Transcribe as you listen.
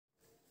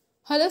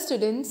Hello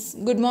students,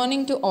 good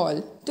morning to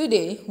all.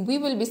 Today we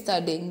will be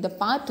studying the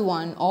part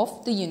 1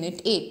 of the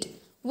unit 8,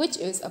 which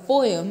is a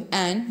poem,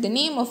 and the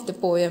name of the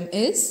poem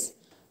is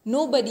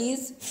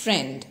Nobody's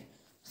Friend.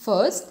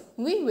 First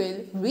we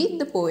will read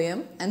the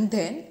poem and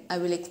then I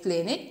will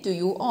explain it to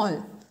you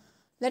all.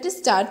 Let us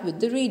start with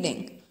the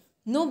reading.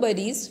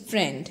 Nobody's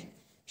Friend.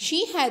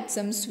 She had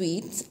some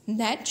sweets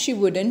that she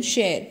wouldn't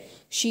share.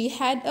 She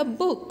had a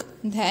book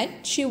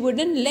that she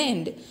wouldn't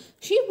lend.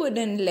 She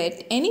wouldn't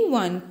let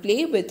anyone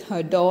play with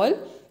her doll.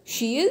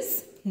 She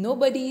is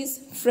nobody's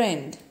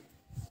friend.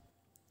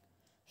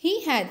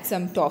 He had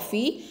some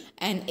toffee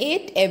and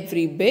ate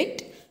every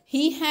bit.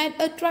 He had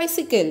a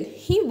tricycle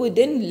he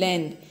wouldn't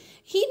lend.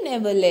 He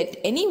never let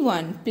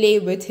anyone play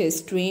with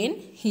his train.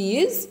 He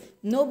is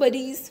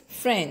nobody's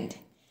friend.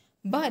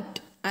 But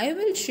I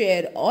will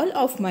share all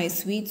of my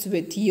sweets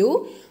with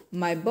you.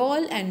 My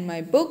ball and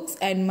my books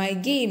and my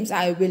games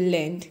I will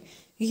lend.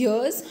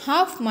 Here's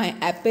half my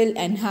apple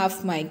and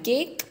half my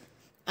cake.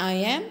 I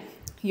am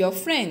your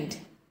friend.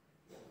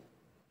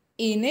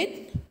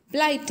 Enid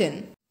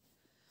Blyton.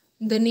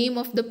 The name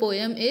of the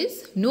poem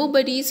is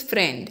Nobody's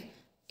Friend.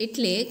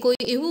 એટલે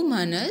કોઈ એવું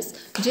માણસ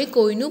જે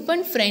કોઈનું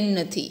પણ friend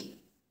નથી.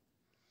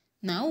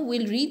 Now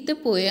we'll read the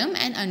poem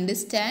and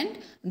understand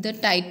the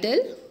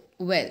title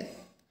well.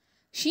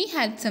 She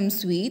had some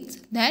sweets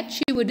that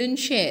she wouldn't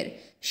share.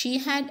 She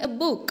had a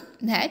book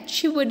that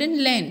she wouldn't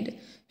lend.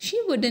 She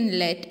wouldn't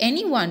let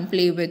anyone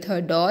play with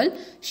her doll.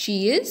 She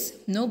is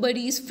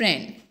nobody's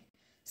friend.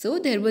 So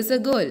there was a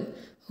girl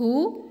who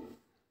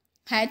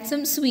had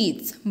some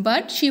sweets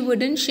but she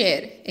wouldn't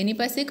share. એની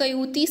પાસે કઈ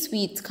ઉતી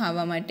sweets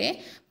ખાવા માટે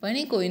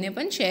પણ એ કોઈને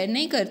પણ share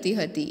નહીં કરતી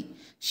હતી.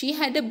 She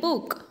had a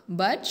book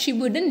but she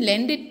wouldn't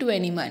lend it to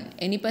anyone.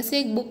 એની પાસે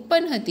એક book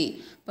પણ હતી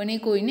પણ એ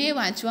કોઈને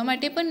વાંચવા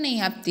માટે પણ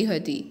નહીં આપતી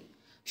હતી.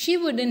 She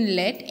wouldn't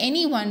let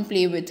anyone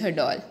play with her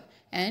doll.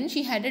 And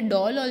she had a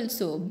doll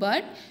also,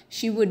 but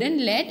she wouldn't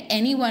let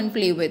anyone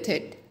play with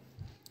it.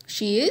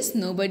 She is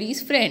nobody's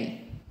friend.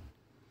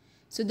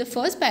 So the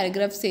first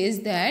paragraph says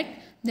that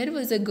there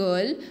was a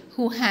girl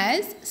who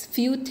has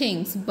few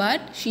things,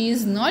 but she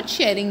is not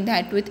sharing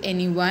that with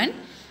anyone,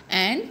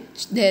 and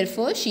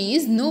therefore she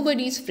is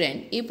nobody's friend.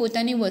 એ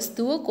પોતાની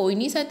વસ્તુઓ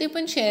કોઈની સાથે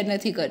પણ share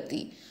નથી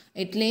કરતી.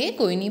 એટલે એ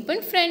કોઈની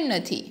પણ friend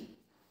નથી.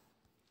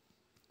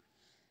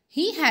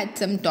 He had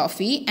some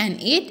toffee and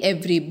ate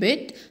every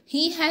bit.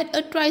 He had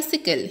a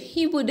tricycle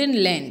he wouldn't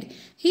lend.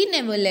 He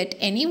never let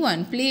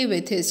anyone play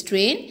with his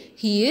train.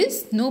 He is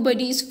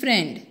nobody's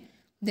friend.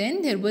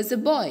 Then there was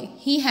a boy.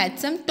 He had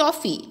some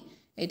toffee.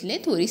 એટલે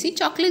થોડીસી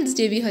chocolates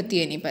જેવી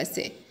હતી એની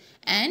પાસે.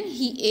 And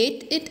he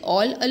ate it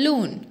all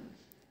alone.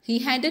 He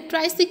had a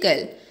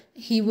tricycle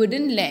he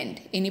wouldn't lend.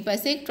 એની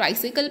પાસે એક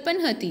tricycle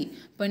પણ હતી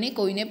પણ એ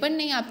કોઈને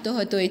પણ નહીં આપતો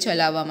હતો એ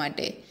ચલાવવા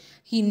માટે.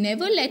 He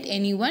never let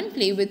anyone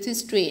play with his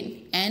train,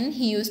 and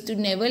he used to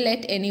never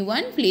let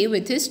anyone play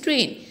with his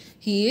train.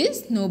 He is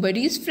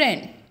nobody's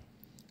friend.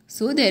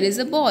 So there is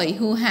a boy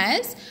who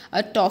has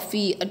a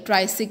toffee, a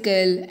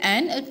tricycle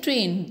and a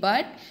train,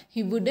 but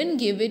he wouldn't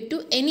give it to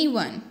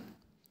anyone.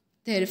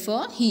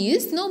 Therefore, he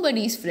is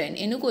nobody's friend.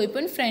 એનું કોઈ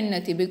પણ friend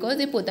નથી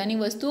because એ પોતાની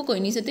વસ્તુઓ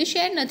કોઈની સાથે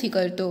share નથી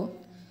કરતો.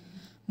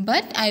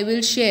 But I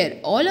will share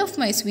all of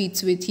my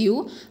sweets with you.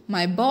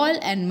 My ball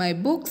and my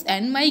books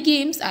and my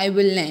games I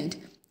will lend.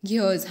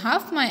 Here's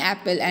half my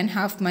apple and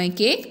half my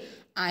cake.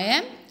 I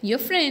am your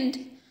friend.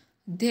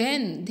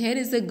 Then there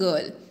is a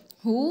girl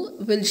who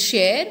will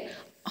share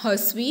her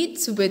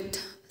sweets with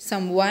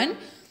someone.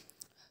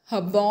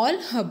 Her ball,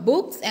 her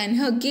books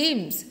and her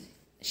games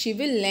she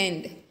will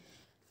lend.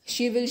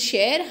 She will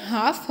share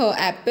half her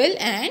apple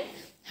and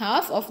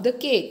half of the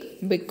cake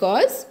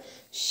because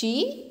she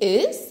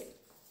is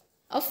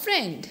a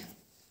friend.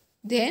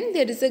 Then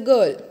there is a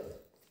girl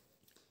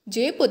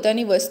જે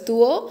પોતાની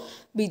વસ્તુઓ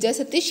બીજા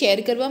સાથે share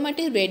કરવા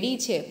માટે ready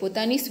છે.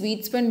 પોતાની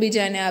sweets પણ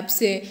બીજાને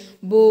આપશે,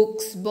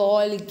 બુક્સ,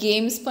 બોલ,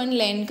 ગેમ્સ પણ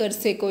લેન્ડ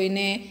કરશે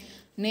કોઈને,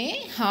 ને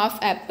હાફ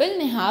એપલ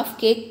ને હાફ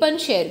કેક પણ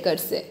શેર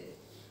કરશે.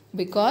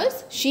 Because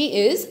she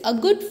is a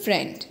good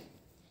friend.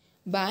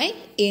 By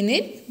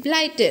Enid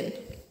Blyton.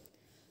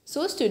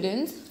 So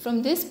students,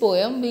 from this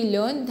poem we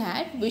learn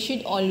that we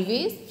should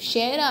always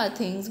share our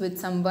things with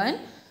someone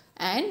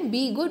and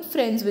be good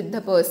friends with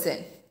the person.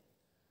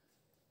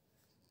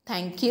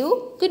 Thank you.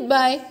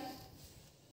 Goodbye.